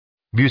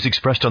Views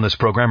expressed on this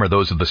program are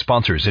those of the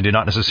sponsors and do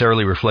not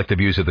necessarily reflect the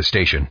views of the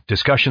station.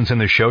 Discussions in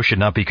this show should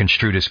not be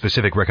construed as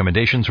specific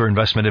recommendations or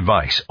investment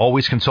advice.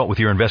 Always consult with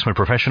your investment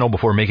professional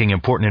before making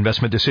important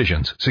investment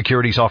decisions.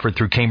 Securities offered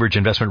through Cambridge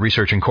Investment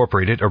Research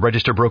Incorporated, a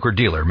registered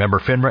broker-dealer, member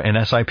FINRA and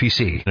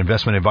SIPC. An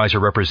investment advisor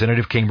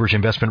representative, Cambridge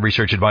Investment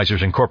Research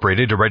Advisors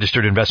Incorporated, a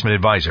registered investment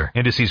advisor.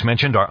 Indices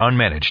mentioned are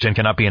unmanaged and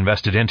cannot be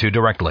invested into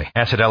directly.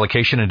 Asset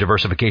allocation and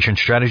diversification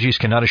strategies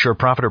cannot assure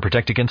profit or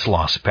protect against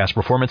loss. Past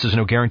performance is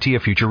no guarantee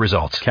of future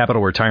results.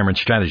 Capital Retirement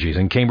Strategies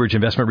and Cambridge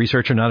Investment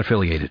Research are not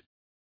affiliated.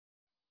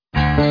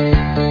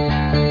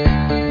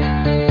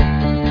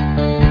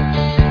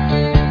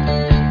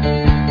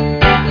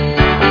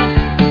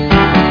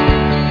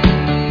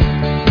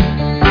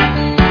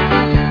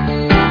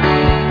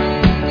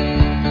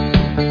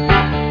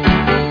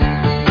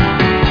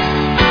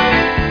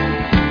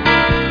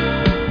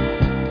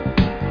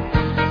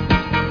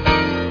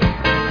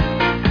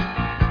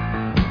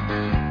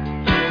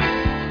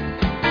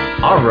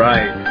 All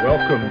right.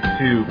 Welcome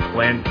to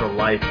Plan for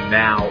Life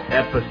Now,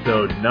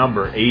 episode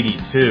number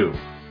 82.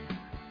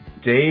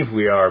 Dave,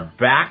 we are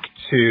back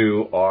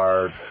to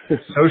our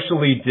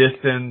socially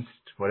distanced,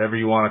 whatever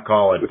you want to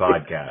call it,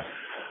 podcast.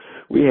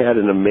 We had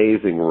an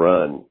amazing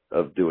run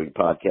of doing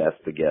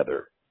podcasts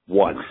together.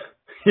 One.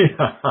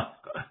 Yeah.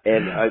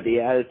 And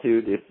the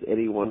attitude, if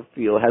anyone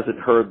hasn't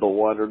heard the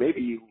one, or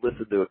maybe you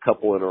listened to a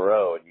couple in a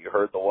row and you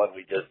heard the one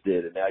we just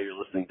did, and now you're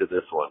listening to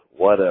this one.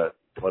 What a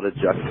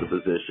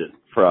juxtaposition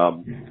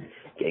from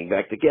getting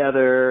back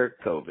together,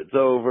 COVID's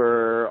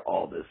over,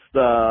 all this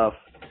stuff,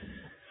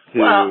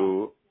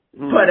 to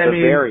the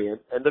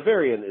variant. And the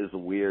variant is a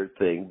weird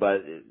thing,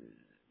 but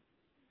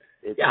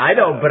I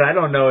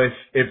don't know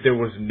if there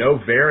was no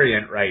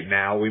variant right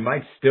now, we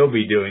might still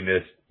be doing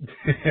this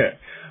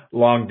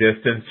long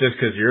distance just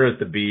because you're at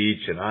the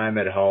beach and I'm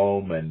at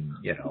home and,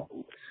 you know.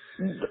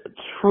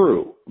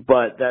 True,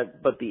 but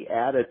the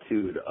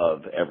attitude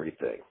of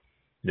everything.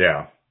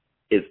 Yeah.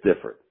 It's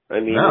different. I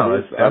mean,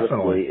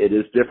 it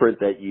is different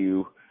that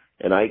you,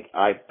 and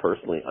I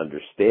personally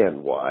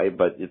understand why,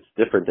 but it's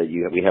different that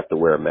we have to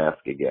wear a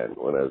mask again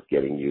when I was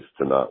getting used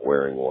to not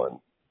wearing one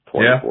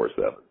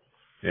 24/7.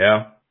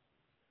 Yeah.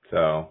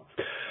 So,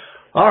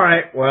 all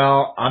right.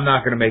 Well, I'm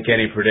not going to make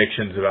any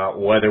predictions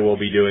about whether we'll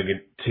be doing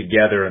it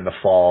together in the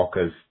fall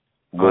because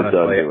we're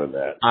done doing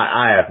that.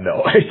 I have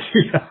no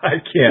idea. I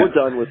can't. We're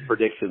done with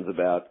predictions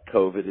about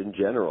COVID in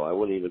general. I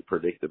wouldn't even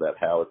predict about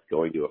how it's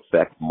going to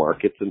affect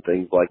markets and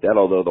things like that,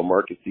 although the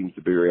market seems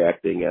to be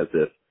reacting as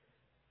if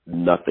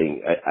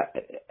nothing,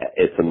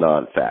 it's a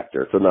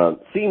non-factor.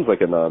 Seems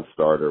like a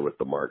non-starter with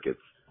the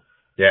markets.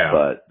 Yeah.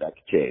 But that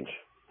could change.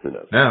 Who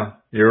knows? No,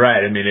 you're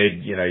right. I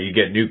mean, you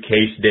get new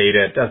case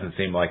data. It doesn't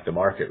seem like the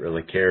market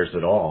really cares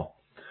at all.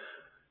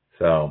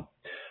 So,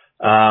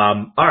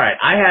 all right.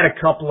 I had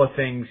a couple of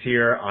things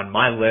here on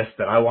my list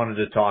that I wanted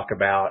to talk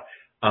about.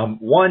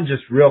 One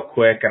just real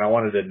quick, and I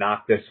wanted to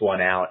knock this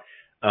one out.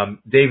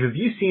 Dave, have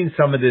you seen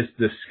some of this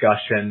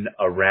discussion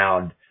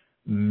around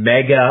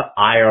mega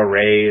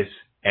IRAs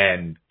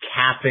and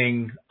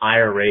capping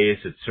IRAs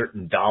at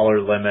certain dollar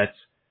limits?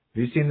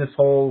 Have you seen this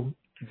whole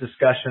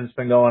discussion that's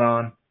been going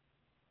on?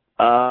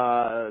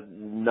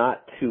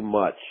 Not too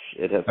much.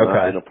 It has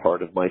not been a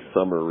part of my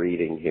summer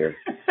reading here.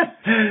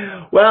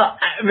 Well,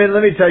 I mean,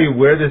 let me tell you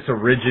where this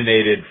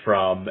originated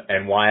from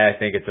and why I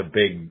think it's a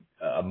big,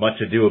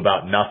 much ado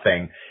about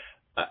nothing.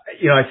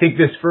 I think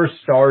this first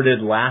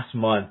started last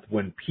month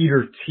when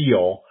Peter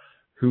Thiel,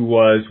 who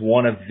was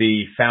one of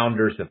the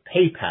founders of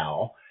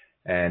PayPal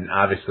and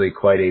obviously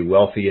quite a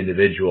wealthy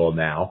individual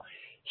now,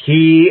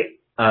 he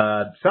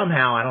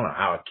somehow, I don't know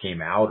how it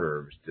came out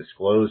or was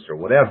disclosed or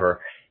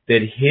whatever,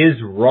 that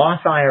his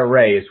Roth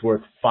IRA is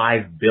worth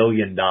 $5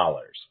 billion.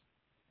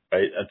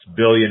 Right? That's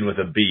billion with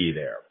a B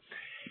there.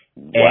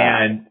 Wow.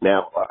 And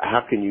now,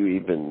 how can you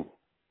even...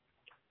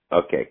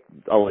 Okay,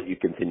 I'll let you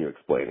continue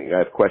explaining. I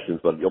have questions,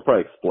 but you'll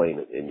probably explain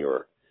it in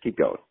your... Keep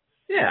going.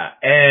 Yeah,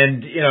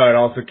 and, it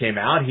also came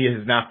out he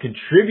has not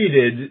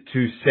contributed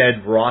to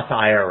said Roth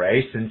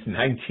IRA since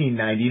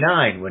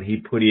 1999 when he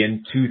put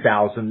in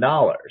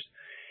 $2,000.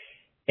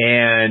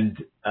 And,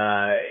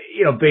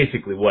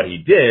 basically what he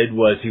did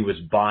was he was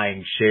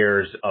buying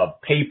shares of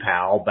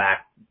PayPal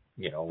back,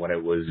 when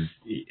it was,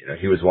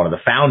 he was one of the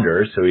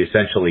founders. So he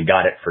essentially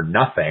got it for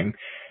nothing.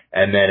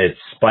 And then it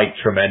spiked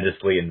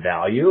tremendously in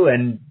value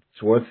and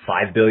it's worth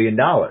 $5 billion.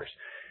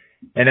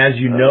 And as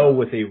you know,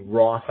 with a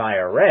Roth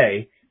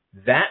IRA,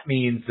 that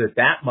means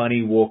that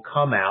money will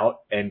come out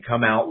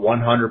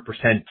 100%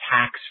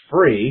 tax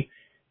free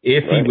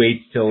if he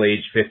waits till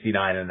age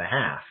 59 and a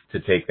half to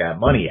take that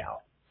money out.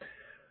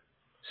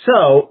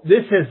 So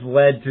this has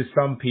led to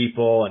some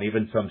people and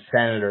even some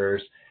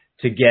senators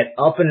to get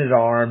up in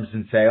arms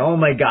and say, oh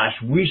my gosh,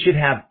 we should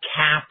have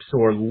caps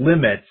or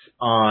limits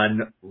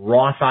on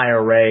Roth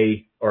IRA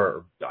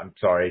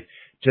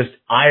just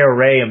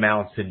IRA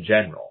amounts in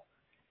general.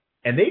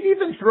 And they've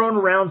even thrown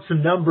around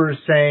some numbers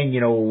saying,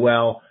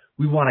 well,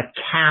 we want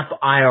to cap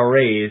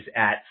IRAs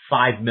at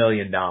 $5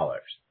 million,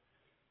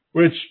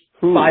 which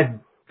 $5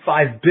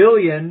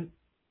 billion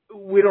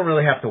we don't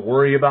really have to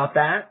worry about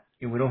that.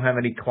 We don't have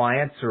any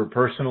clients or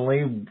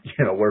personally,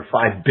 where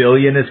 $5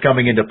 billion is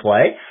coming into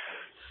play.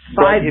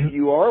 But if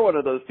you are one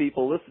of those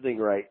people listening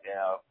right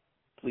now,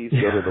 please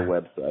go to the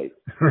website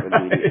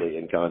immediately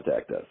and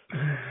contact us.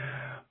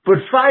 But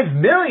 $5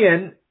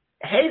 million,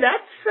 hey,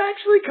 that's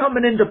actually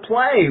coming into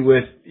play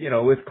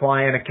with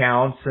client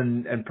accounts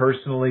and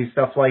personally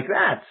stuff like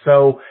that.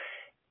 So,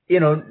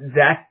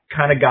 that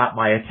kind of got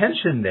my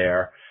attention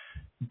there.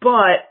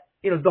 But,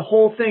 the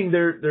whole thing,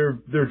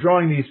 they're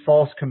drawing these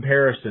false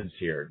comparisons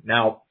here.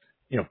 Now,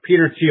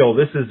 Peter Thiel,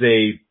 this is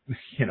a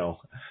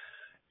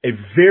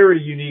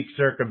very unique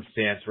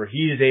circumstance where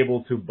he is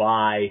able to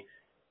buy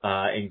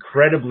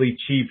incredibly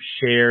cheap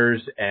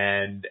shares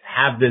and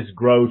have this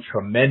grow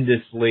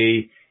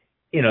tremendously.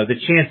 The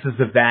chances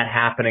of that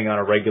happening on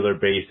a regular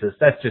basis,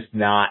 that's just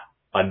not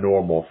a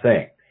normal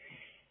thing.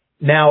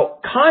 Now,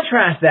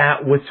 contrast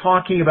that with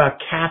talking about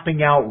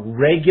capping out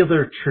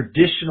regular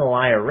traditional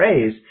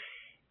IRAs.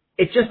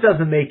 It just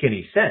doesn't make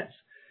any sense,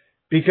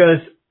 because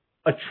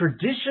a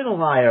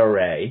traditional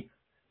IRA,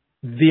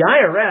 the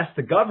IRS,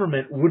 the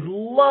government, would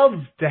love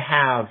to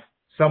have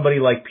somebody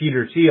like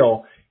Peter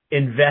Thiel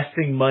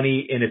investing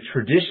money in a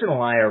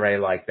traditional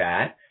IRA like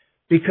that,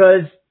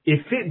 because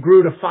if it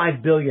grew to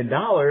 $5 billion,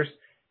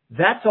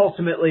 that's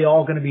ultimately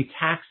all going to be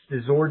taxed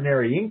as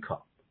ordinary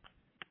income.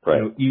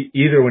 Right.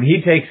 Either when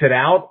he takes it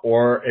out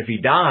or if he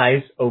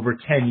dies over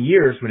 10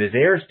 years when his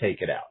heirs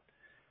take it out.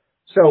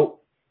 So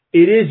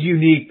it is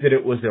unique that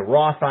it was a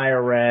Roth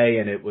IRA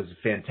and it was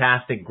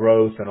fantastic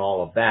growth and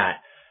all of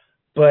that.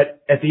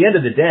 But at the end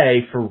of the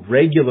day, for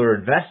regular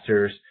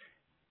investors,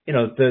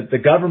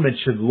 the government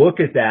should look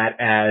at that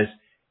as,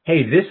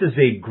 hey, this is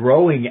a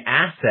growing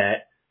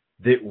asset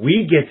that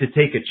we get to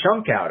take a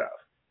chunk out of.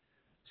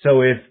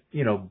 So if,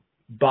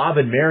 Bob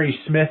and Mary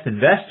Smith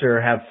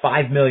investor have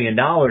 $5 million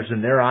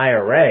in their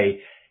IRA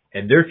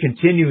and they're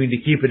continuing to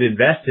keep it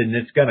invested and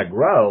it's going to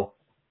grow,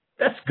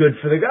 that's good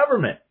for the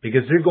government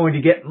because they're going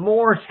to get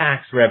more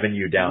tax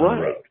revenue down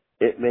the road.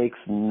 It makes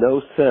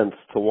no sense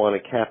to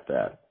want to cap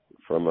that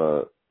from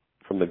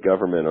the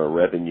government or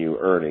revenue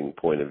earning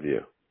point of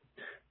view.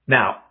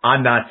 Now,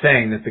 I'm not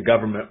saying that the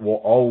government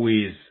will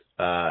always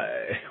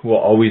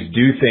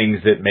do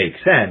things that make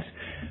sense,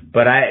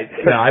 but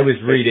I was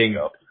reading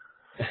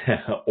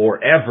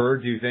or ever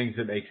do things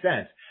that make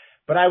sense.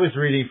 But I was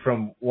reading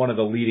from one of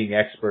the leading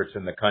experts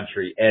in the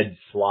country, Ed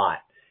Slott.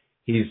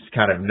 He's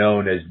kind of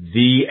known as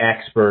the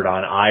expert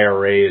on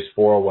IRAs,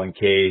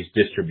 401ks,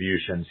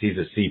 distributions. He's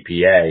a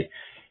CPA.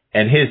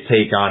 And his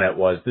take on it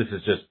was, this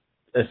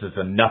is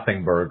a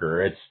nothing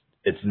burger.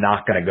 It's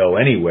not going to go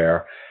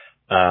anywhere,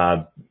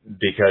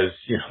 because,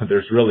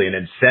 there's really an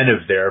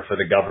incentive there for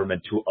the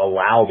government to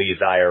allow these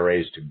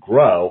IRAs to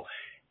grow.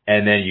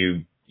 And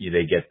then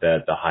they get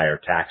the higher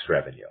tax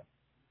revenue.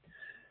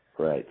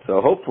 Right. So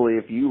hopefully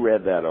if you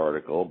read that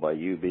article, by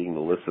you being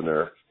the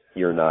listener,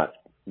 you're not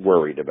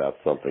worried about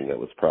something that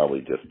was probably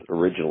just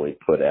originally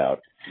put out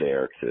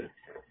there to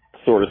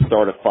sort of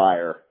start a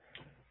fire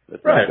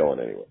that's not going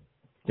anywhere.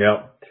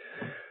 Yep.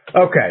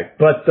 Okay.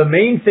 But the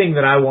main thing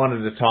that I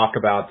wanted to talk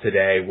about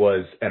today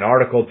was an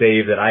article,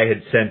 Dave, that I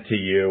had sent to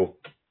you.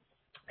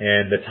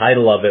 And the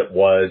title of it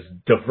was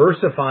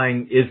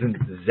Diversifying Isn't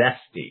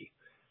Zesty.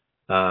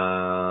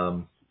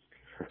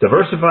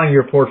 Diversifying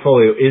your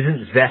portfolio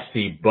isn't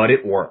zesty, but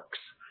it works.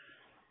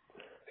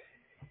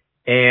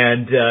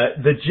 And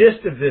the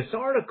gist of this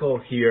article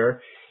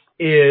here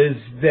is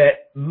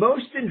that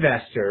most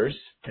investors,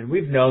 and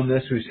we've known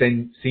this, we've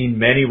seen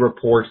many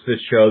reports that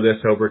show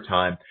this over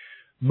time,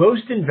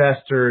 most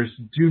investors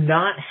do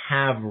not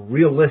have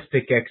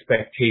realistic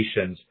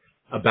expectations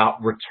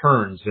about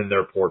returns in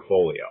their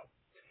portfolio.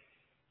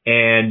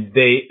 And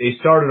they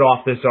started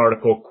off this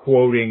article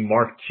quoting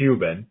Mark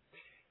Cuban.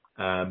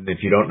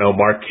 If you don't know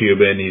Mark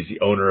Cuban, he's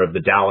the owner of the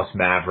Dallas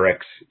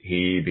Mavericks.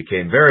 He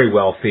became very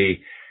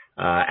wealthy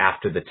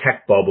after the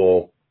tech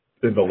bubble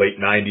in the late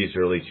 90s,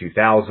 early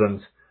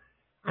 2000s.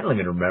 I don't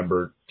even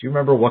remember. Do you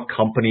remember what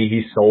company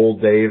he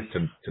sold, Dave,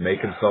 to make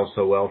himself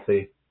so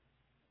wealthy?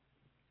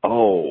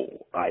 Oh,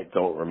 I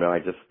don't remember.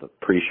 I'm just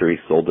pretty sure he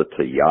sold it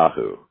to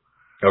Yahoo.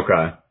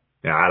 Okay.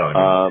 Yeah, I don't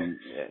know.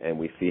 And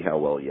we see how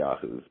well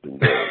Yahoo's been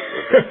doing.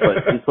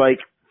 But it's like,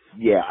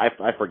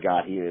 I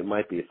forgot. It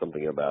might be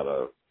something about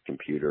a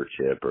computer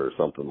chip or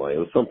something like it. It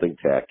was something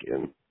tech,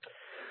 and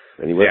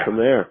he went from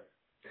there.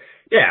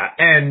 Yeah,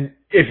 and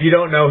if you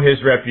don't know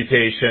his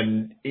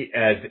reputation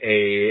as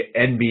a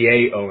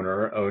NBA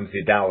owner, owns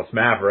the Dallas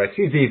Mavericks,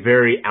 he's a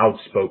very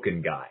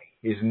outspoken guy.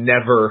 He's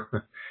never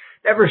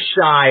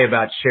shy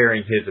about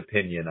sharing his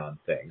opinion on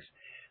things.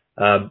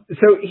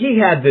 So he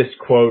had this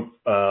quote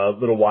a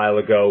little while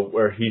ago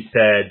where he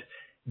said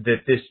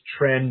that this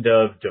trend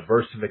of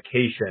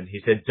diversification,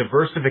 he said,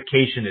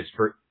 diversification is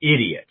for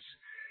idiots,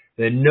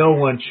 that no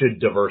one should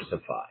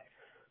diversify.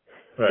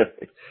 Right.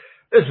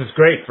 This is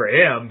great for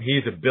him.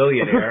 He's a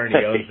billionaire and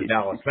he owns the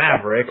Dallas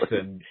Mavericks,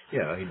 and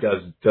he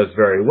does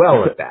very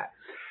well at that.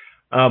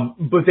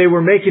 But they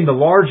were making the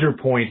larger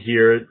point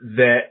here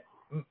that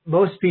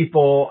most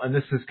people, and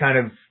this is kind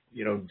of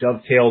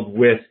dovetailed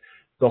with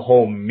the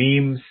whole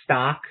meme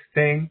stock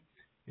thing.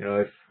 You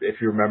know,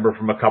 if you remember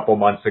from a couple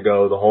months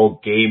ago, the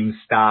whole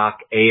GameStop,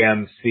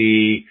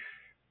 AMC,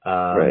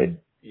 Right.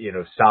 you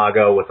know,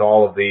 saga with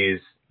all of these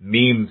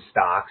meme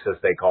stocks, as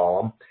they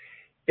call them,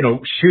 you know,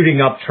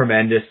 shooting up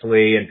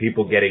tremendously and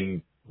people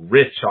getting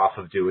rich off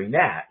of doing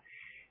that,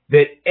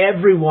 that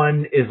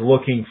everyone is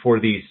looking for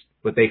these,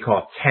 what they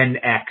call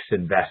 10X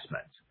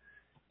investments.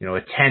 You know,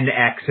 a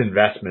 10X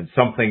investment,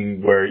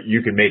 something where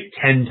you can make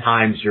 10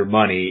 times your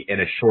money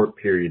in a short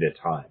period of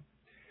time.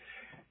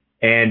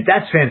 And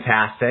that's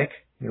fantastic.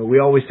 You know, we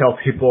always tell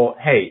people,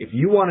 hey, if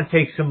you want to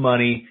take some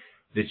money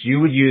that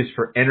you would use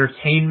for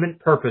entertainment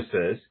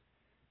purposes,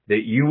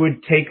 that you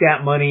would take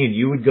that money and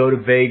you would go to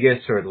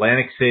Vegas or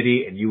Atlantic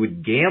City and you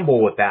would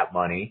gamble with that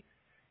money,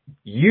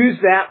 use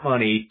that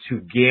money to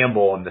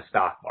gamble in the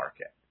stock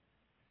market.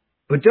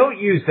 But don't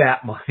use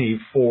that money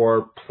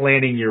for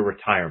planning your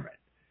retirement,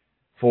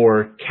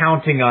 for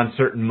counting on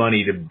certain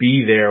money to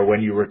be there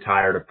when you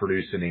retire to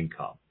produce an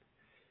income.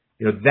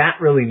 You know, that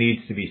really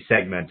needs to be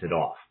segmented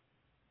off.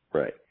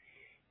 Right.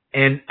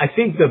 And I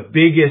think the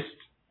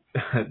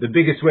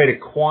biggest way to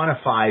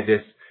quantify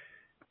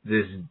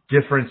this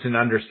difference in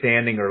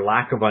understanding or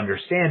lack of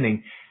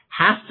understanding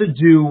has to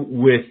do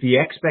with the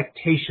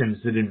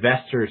expectations that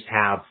investors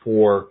have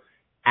for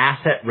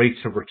asset rates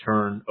of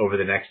return over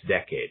the next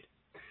decade.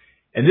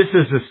 And this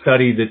is a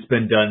study that's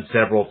been done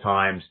several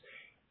times,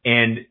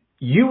 and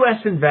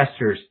U.S.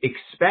 investors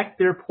expect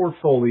their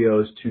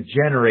portfolios to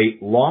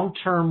generate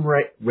long-term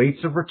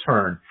rates of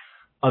return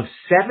of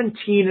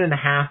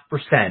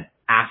 17.5%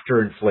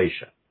 after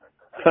inflation.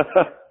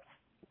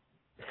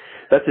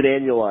 That's an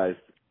annualized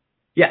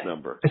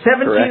number.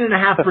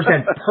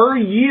 17.5% per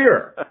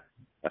year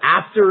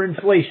after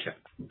inflation.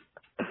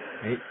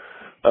 Right?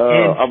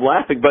 I'm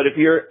laughing, but if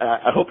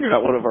I hope you're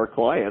not one of our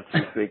clients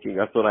who's thinking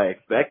that's what I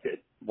expected.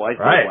 Why is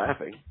he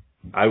laughing?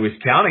 I was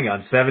counting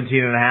on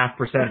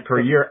 17.5% per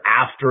year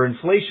after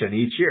inflation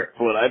each year. That's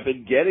what I've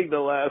been getting the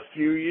last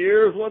few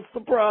years. What's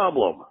the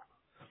problem?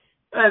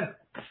 And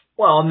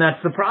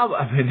that's the problem.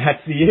 I mean,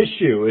 that's the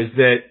issue is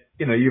that,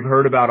 you know, you've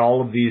heard about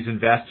all of these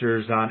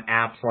investors on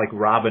apps like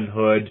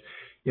Robinhood,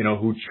 you know,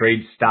 who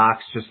trade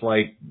stocks just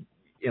like,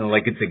 you know,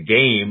 like it's a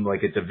game,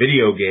 like it's a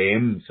video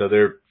game. So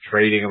they're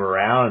trading them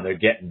around and they're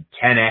getting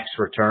 10X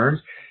returns.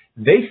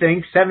 They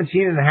think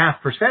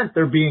 17.5%,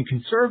 they're being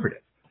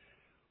conservative.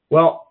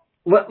 Well,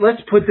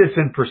 let's put this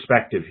in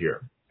perspective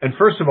here. And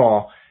first of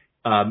all,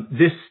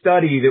 this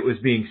study that was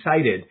being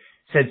cited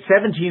said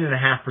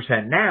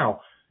 17.5%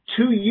 now.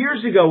 2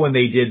 years ago when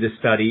they did the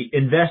study,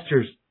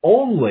 investors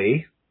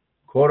only,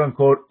 quote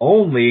unquote,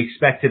 only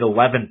expected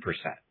 11%.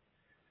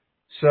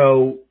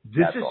 So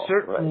this is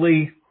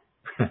certainly,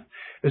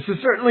 this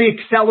is certainly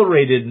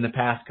accelerated in the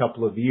past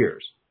couple of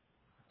years.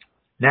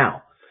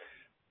 Now,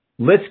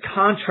 let's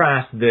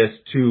contrast this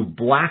to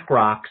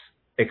BlackRock's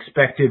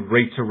expected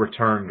rates of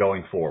return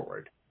going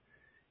forward.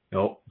 You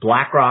know,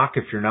 BlackRock,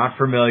 if you're not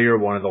familiar,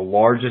 one of the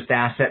largest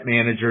asset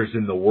managers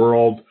in the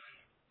world.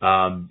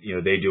 You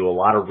know, they do a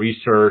lot of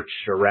research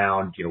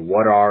around, you know,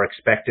 what are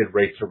expected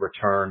rates of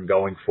return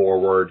going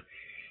forward.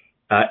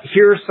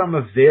 Here are some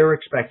of their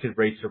expected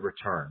rates of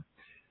return.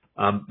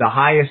 The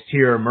highest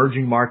here,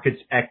 emerging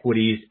markets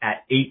equities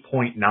at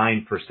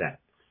 8.9%.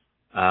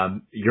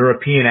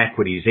 European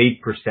equities,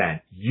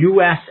 8%.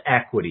 U.S.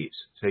 equities,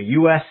 so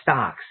U.S.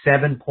 stocks,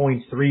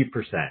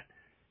 7.3%.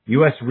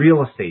 U.S.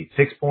 real estate,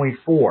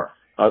 6.4%.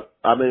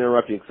 I'm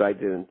interrupting because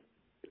I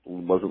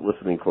wasn't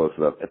listening close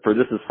enough.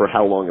 This is for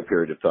how long a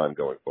period of time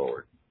going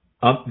forward?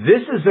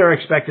 This is their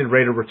expected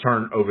rate of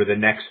return over the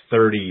next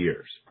 30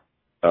 years.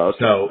 Oh,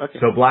 okay.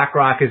 So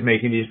BlackRock is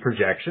making these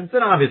projections,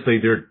 and obviously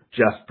they're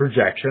just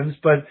projections,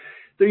 but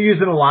they're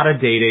using a lot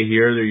of data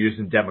here. They're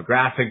using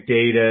demographic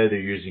data. They're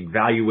using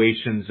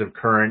valuations of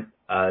current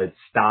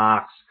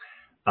stocks,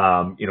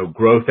 you know,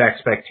 growth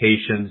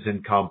expectations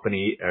in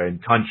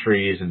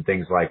countries and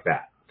things like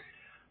that.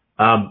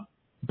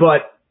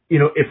 But, you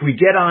know, if we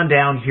get on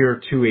down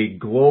here to a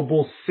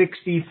global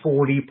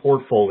 60-40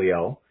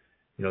 portfolio,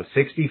 you know,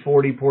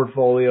 60-40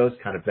 portfolios,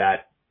 kind of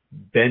that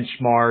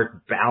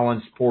benchmark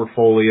balanced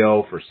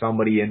portfolio for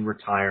somebody in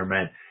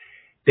retirement,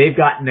 they've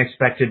got an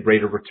expected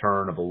rate of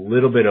return of a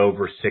little bit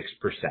over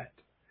 6%.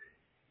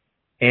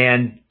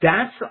 And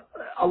that's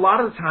a lot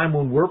of the time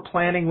when we're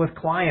planning with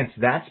clients,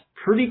 that's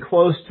pretty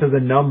close to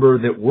the number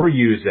that we're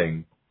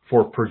using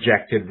for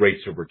projected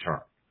rates of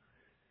return.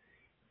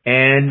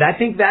 And I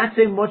think that's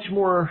a much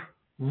more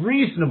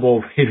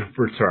reasonable rate of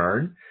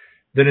return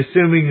than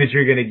assuming that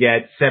you're going to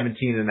get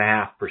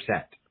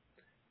 17.5%.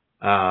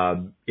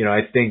 You know,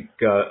 I think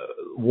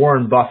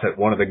Warren Buffett,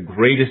 one of the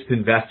greatest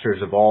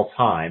investors of all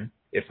time,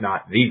 if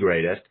not the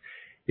greatest,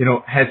 you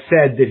know, has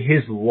said that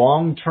his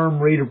long-term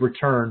rate of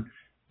return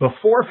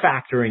before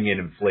factoring in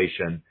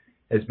inflation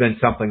has been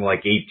something like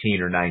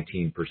 18 or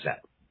 19%.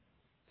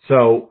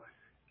 So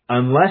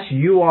unless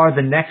you are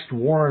the next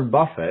Warren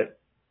Buffett,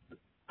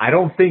 I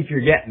don't think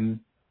you're getting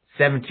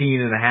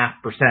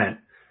 17.5%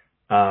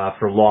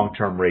 for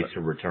long-term rates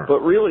of return. But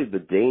really the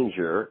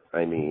danger,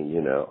 I mean, you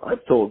know,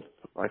 I've told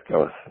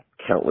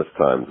countless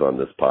times on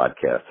this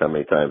podcast how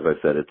many times I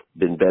said it's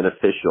been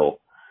beneficial.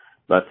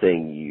 Not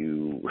saying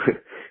you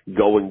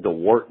going to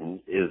Wharton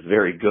is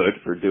very good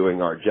for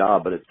doing our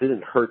job, but it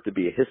didn't hurt to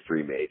be a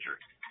history major.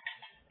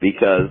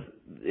 Because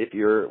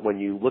when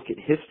you look at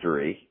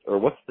history,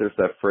 or there's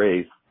that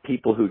phrase,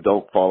 people who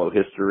don't follow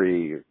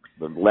history,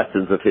 the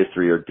lessons of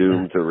history are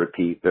doomed to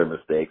repeat their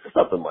mistakes, or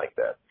something like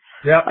that.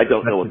 Yeah, I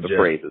don't know what the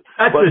phrase is.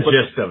 That's the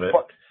gist of it.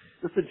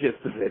 That's the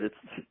gist of it.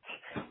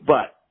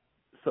 But,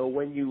 so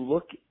when you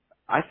look,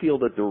 I feel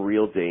that the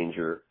real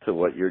danger to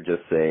what you're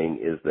just saying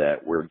is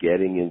that we're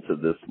getting into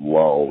this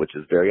lull, which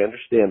is very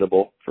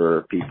understandable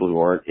for people who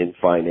aren't in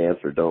finance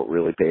or don't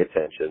really pay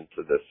attention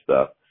to this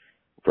stuff.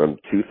 From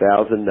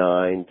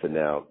 2009 to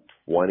now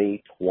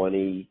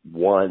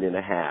 2021 and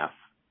a half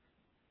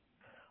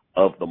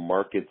of the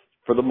markets,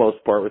 for the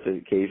most part with the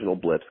occasional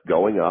blips,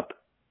 going up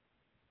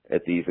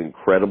at these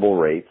incredible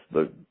rates.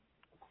 Is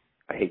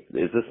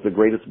this the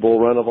greatest bull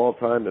run of all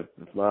time? If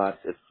not,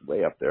 it's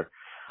way up there.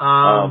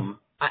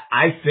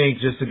 I think,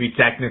 just to be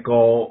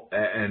technical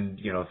and,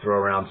 throw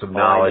around some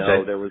knowledge. I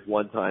know there was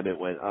one time it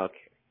went, okay.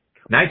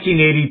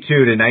 1982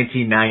 to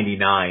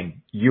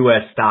 1999,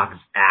 U.S. stocks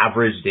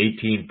averaged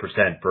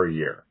 18% per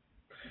year.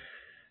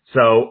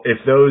 So if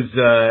those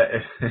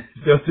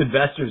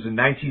investors in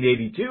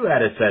 1982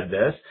 had said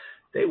this,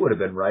 they would have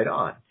been right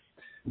on.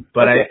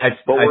 But okay. I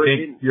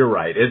think you're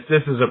right.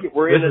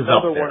 We're in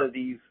another one of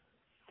these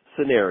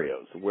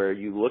scenarios where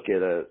you look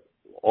at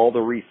all the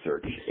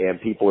research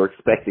and people are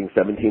expecting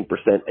 17%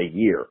 a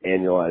year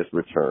annualized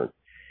return.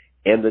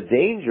 And the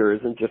danger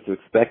isn't just to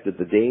expect it.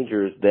 The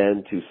danger is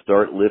then to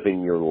start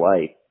living your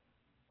life,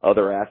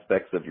 other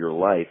aspects of your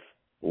life,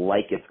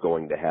 like it's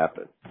going to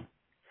happen. Right.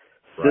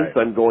 Since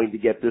I'm going to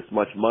get this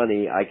much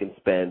money, I can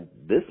spend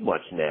this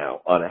much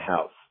now on a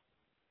house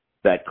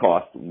that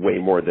costs way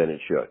more than it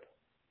should.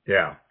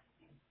 Yeah.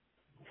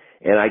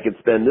 And I can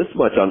spend this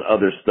much on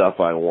other stuff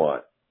I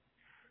want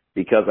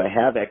because I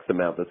have X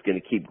amount that's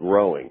going to keep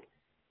growing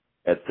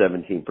at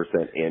 17%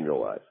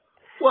 annualized.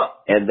 Well,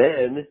 and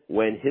then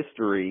when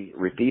history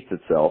repeats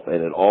itself,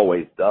 and it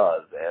always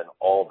does, and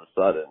all of a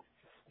sudden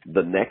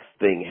the next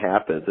thing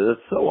happens, and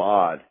it's so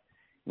odd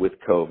with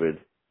COVID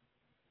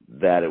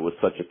that it was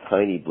such a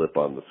tiny blip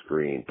on the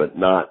screen, but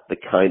not the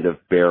kind of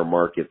bear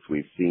markets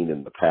we've seen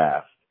in the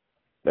past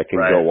that can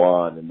go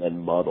on and then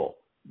muddle.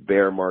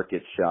 Bear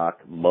market shock,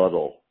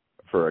 muddle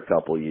for a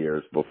couple of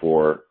years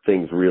before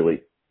things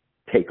really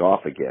take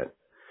off again.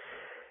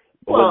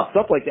 But when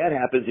stuff like that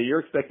happens and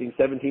you're expecting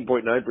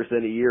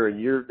 17.9% a year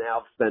and you're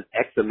now spent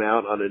X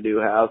amount on a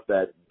new house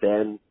that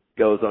then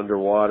goes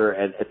underwater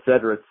and et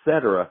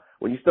cetera,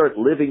 when you start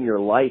living your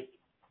life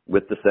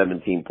with the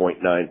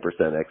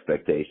 17.9%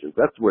 expectations,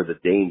 that's where the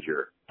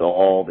danger to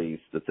all these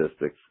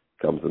statistics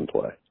comes in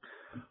play.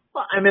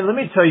 Well, I mean, let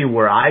me tell you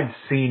where I've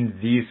seen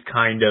these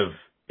kind of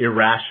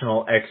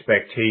irrational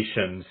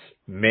expectations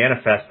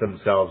manifest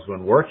themselves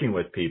when working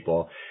with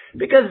people,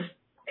 because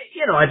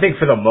I think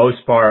for the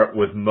most part,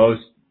 with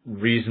most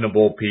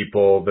reasonable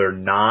people, they're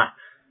not,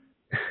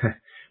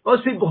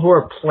 most people who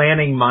are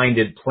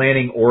planning-minded,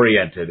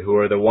 planning-oriented, who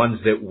are the ones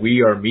that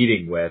we are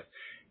meeting with,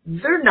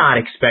 they're not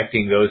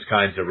expecting those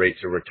kinds of rates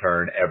of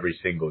return every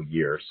single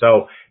year.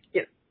 So,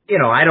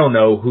 I don't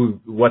know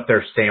what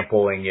their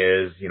sampling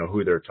is,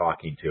 who they're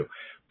talking to.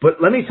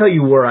 But let me tell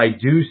you where I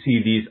do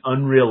see these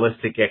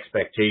unrealistic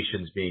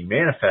expectations being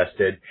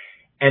manifested.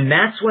 And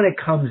that's when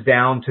it comes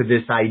down to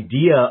this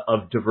idea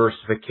of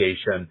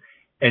diversification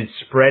and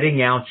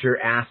spreading out your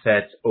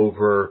assets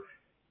over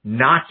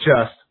not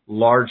just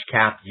large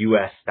cap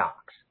U.S.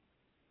 stocks.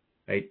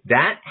 Right?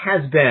 That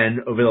has been,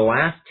 over the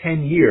last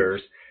 10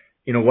 years,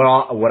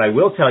 what I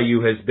will tell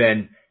you has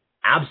been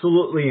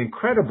absolutely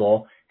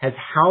incredible has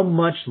how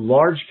much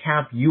large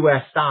cap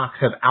U.S. stocks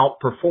have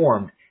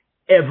outperformed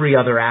every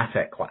other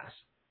asset class.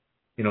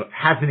 It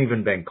hasn't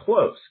even been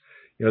close.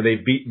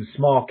 They've beaten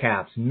small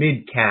caps,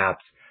 mid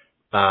caps,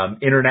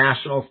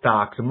 international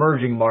stocks,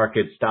 emerging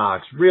market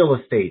stocks, real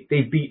estate.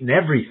 They've beaten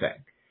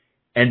everything,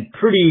 and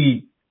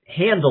pretty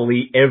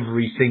handily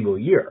every single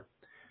year.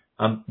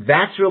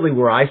 That's really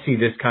where I see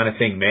this kind of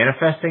thing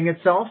manifesting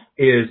itself,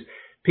 is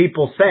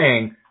people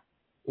saying,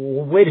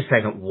 well, wait a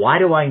second, why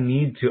do I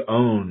need to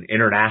own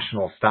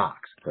international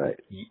stocks? Right.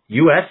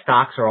 U.S.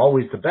 stocks are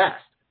always the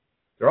best.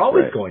 They're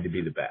always going to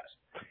be the best.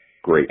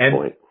 Great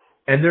point.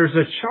 And there's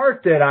a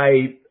chart that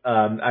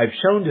I've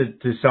shown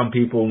to some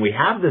people when we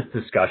have this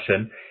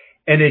discussion,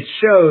 and it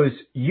shows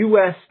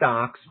U.S.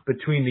 stocks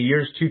between the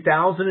years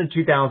 2000 and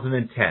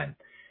 2010.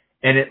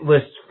 And it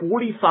lists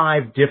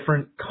 45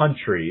 different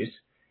countries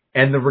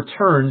and the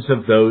returns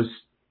of those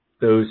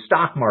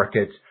stock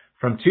markets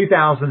from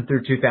 2000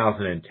 through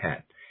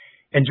 2010.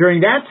 And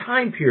during that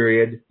time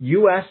period,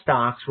 U.S.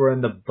 stocks were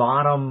in the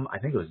bottom, I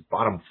think it was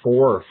bottom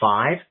 4 or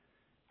 5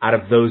 out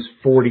of those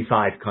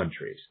 45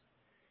 countries.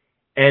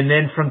 And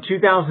then from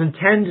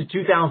 2010 to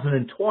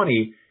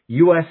 2020,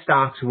 U.S.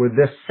 stocks were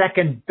the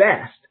second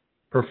best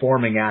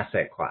performing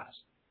asset class.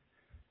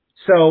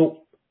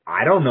 So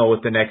I don't know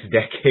what the next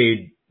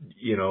decade,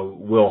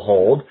 will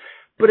hold,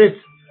 but it's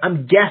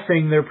I'm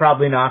guessing they're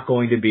probably not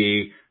going to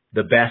be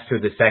the best or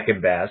the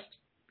second best.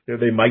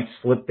 They might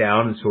slip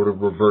down and sort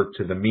of revert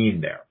to the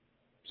mean there.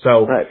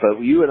 So, right,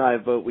 but you and I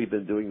both, we've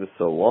been doing this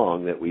so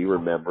long that we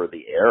remember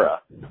the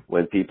era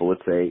when people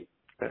would say,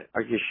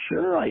 are you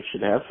sure I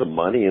should have some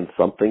money in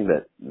something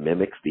that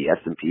mimics the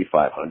S&P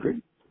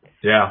 500?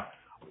 yeah.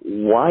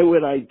 Why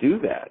would I do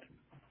that?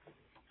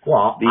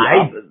 Well,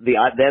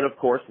 then of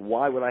course,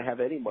 why would I have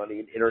any money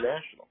in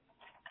international?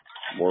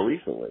 More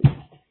recently.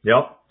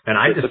 Yep. And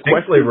I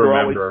distinctly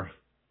remember.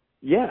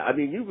 Yeah, I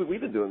mean, we've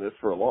been doing this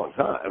for a long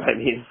time. I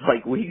mean, it's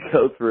like we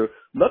go through,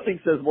 nothing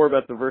says more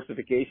about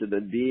diversification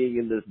than being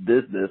in this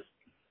business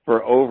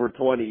for over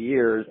 20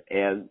 years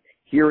and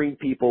hearing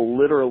people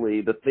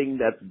literally, the thing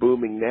that's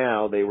booming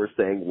now, they were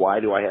saying, why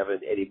do I have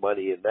any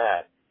money in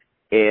that?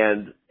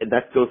 And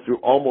that goes through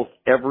almost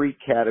every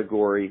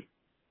category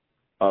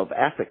of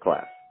asset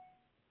class.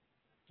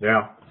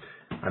 Yeah.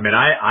 I mean,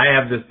 I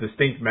have this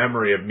distinct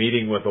memory of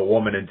meeting with a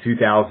woman in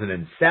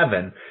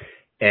 2007,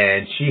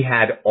 and she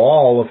had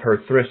all of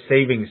her thrift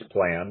savings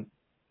plan,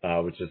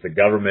 which is the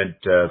government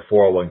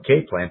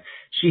 401k plan.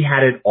 She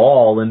had it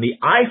all in the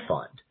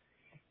iFund.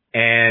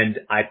 And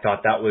I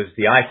thought that was,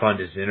 the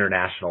iFund is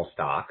international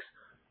stocks.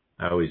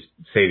 I always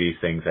say these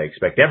things. I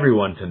expect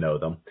everyone to know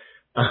them.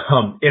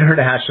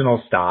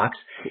 International stocks.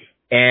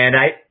 And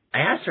I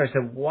asked her, I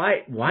said,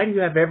 why do you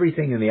have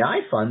everything in the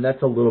iFund?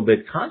 That's a little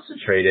bit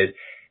concentrated.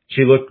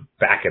 She looked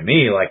back at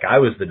me like I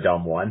was the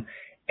dumb one.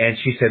 And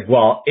she said,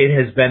 well, it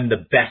has been the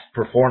best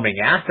performing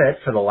asset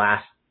for the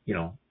last,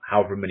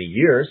 however many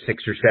years,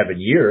 6 or 7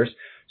 years.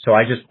 So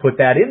I just put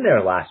that in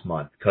there last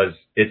month because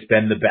it's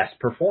been the best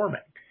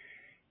performing.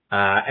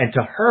 And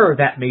to her,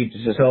 that made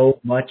so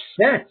much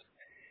sense.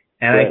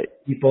 And right. I think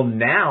people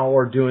now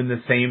are doing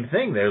the same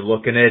thing. They're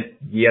looking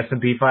at the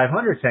S&P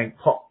 500 saying,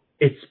 well,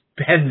 it's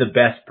been the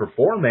best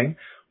performing.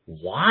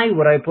 Why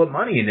would I put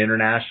money in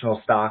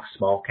international stocks,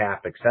 small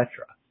cap, etc.?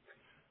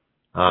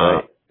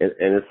 Right.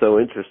 And it's so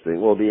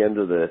interesting. Well, the end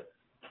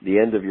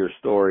of your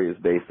story is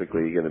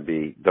basically going to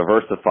be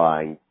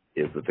diversifying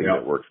is the thing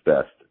that works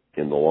best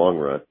in the long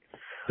run.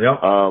 Yeah.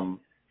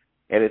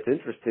 And it's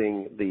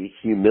interesting the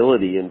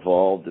humility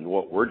involved in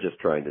what we're just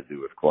trying to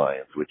do with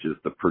clients, which is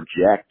to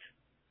project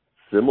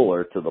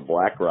similar to the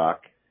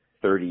BlackRock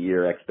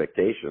 30-year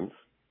expectations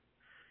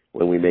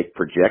when we make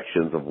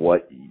projections of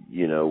what,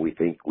 we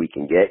think we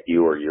can get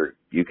you or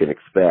you can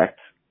expect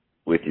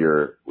with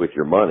your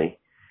money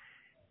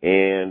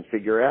and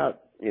figure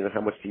out,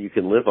 how much you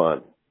can live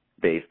on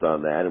based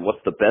on that and what's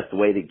the best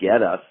way to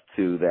get us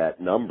to that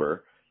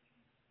number,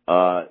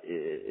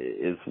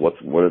 is what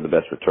are the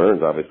best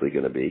returns obviously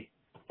going to be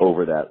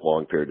over that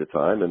long period of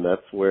time. And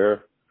that's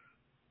where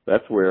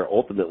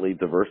ultimately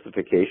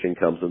diversification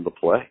comes into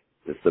play.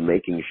 It's the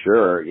making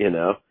sure,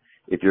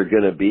 if you're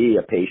going to be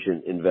a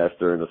patient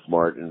investor and a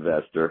smart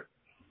investor,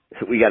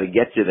 we got to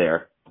get you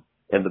there.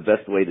 And the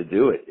best way to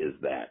do it is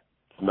that.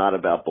 It's not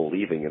about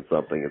believing in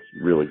something.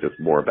 It's really just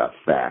more about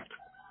fact.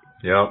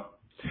 Yep.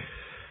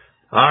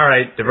 All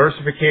right.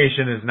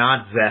 Diversification is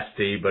not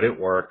zesty, but it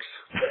works.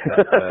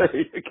 There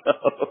you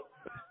go.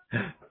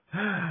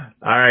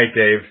 All right,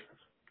 Dave.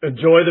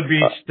 Enjoy the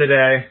beach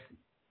today.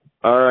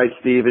 All right,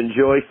 Steve.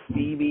 Enjoy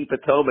steamy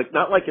Potomac.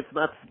 Not like it's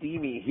not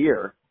steamy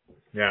here.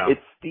 Yeah.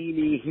 It's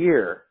steamy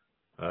here.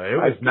 It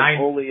was I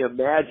can only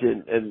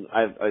imagine, and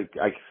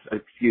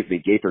excuse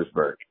me,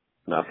 Gaithersburg,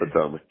 not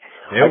Potomac.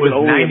 It was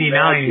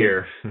 99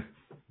 here.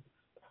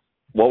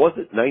 What was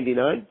it,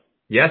 99?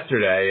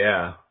 Yesterday,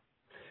 yeah.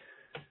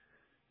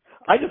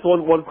 I just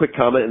want one quick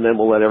comment, and then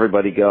we'll let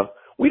everybody go.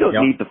 We don't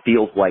need the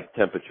feels-like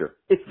temperature.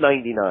 It's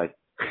 99.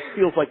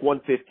 Feels like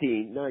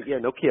 115.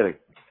 No kidding.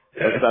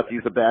 I was about to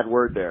use a bad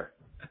word there.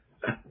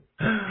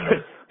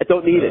 I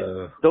don't need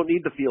it. Don't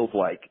need the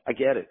feels-like. I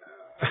get it.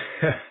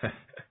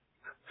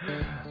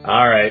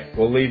 All right.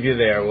 We'll leave you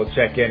there. We'll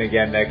check in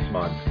again next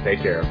month.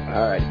 Take care.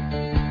 All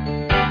right.